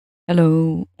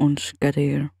Hello, ons Cat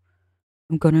here.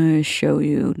 I'm gonna show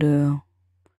you the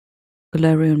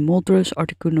Galarian Moltres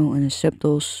Articuno and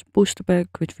Zapdos booster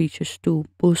pack, which features two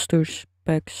boosters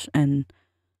packs and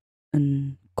a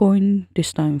coin,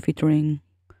 this time featuring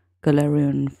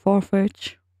Galarian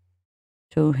Farfetch.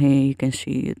 So here you can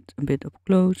see it a bit up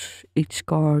close. Each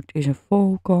card is a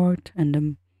full card and a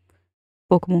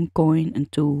Pokemon coin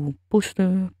and two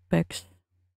booster packs.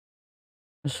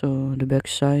 Also the back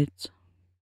side.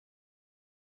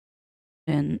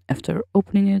 And after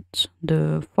opening it,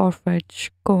 the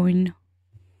Farfetch coin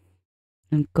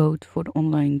and code for the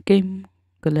online game,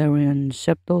 Galarian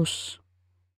Zapdos,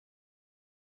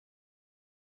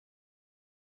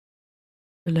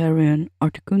 Galarian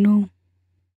Articuno,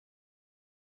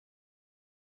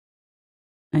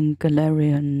 and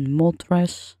Galarian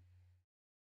Moltres.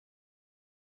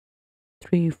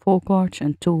 3 full cards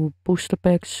and 2 booster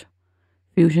packs,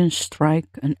 Fusion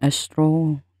Strike and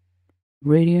Astral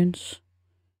Radiance.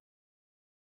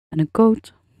 And a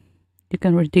code you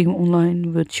can redeem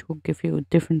online, which will give you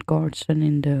different cards than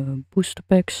in the booster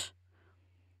packs.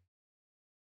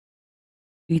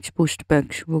 Each booster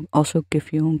pack will also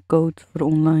give you a code for the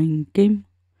online game.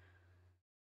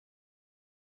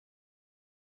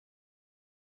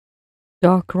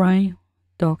 Darkrai,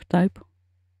 Dark type.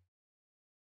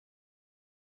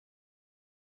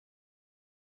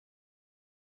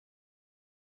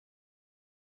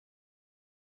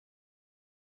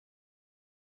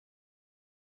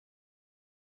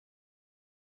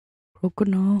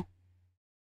 Crocodile,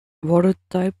 Water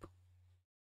type.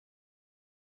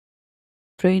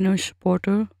 Trainer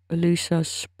supporter, Elisa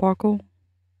Sparkle.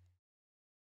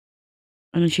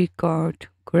 Energy card,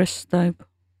 Grass type.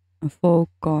 A full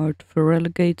card for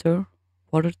Relegator,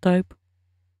 Water type.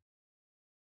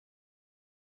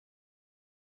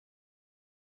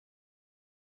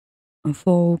 A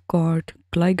full card,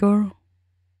 Gligar,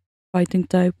 Fighting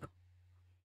type.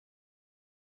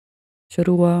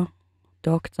 Charua,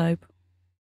 Dog type.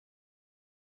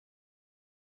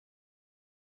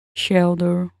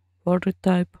 Shelder, Water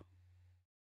type.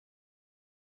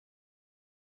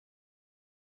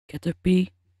 Caterpie,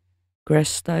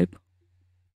 Grass type.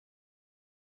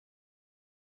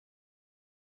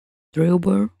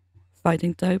 Drillbur,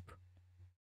 Fighting type.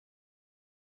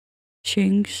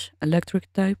 Shinx,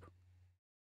 Electric type.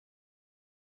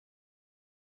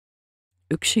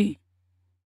 Uxie,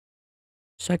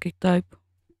 Psychic type.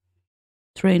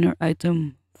 Trainer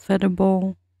item,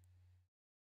 Featherball.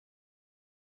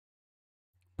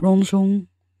 Bronzong,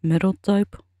 Metal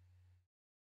type.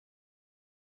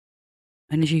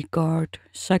 Energy card,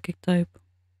 Psychic type.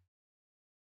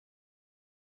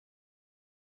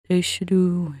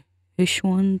 Decidu,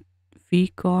 Hisuian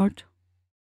V card.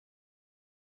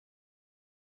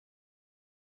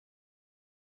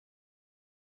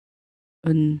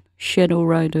 Een Shadow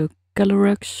Rider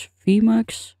Calyrex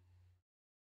VMAX,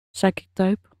 Psychic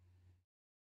type.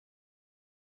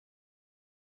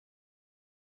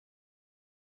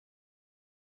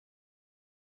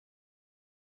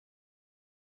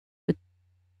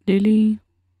 Lily,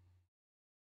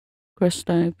 Grass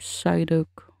type. Psyduck,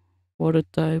 Water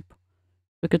type.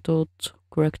 Ricketot,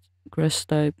 Grass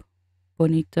type.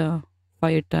 Bonita,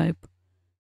 Fire type.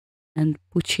 And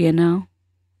Poochyena,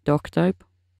 Dog type.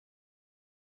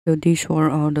 So these were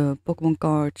all the Pokemon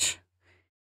cards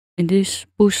in these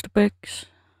booster packs.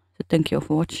 So thank you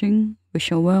for watching, wish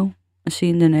you well, and see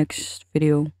you in the next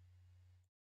video.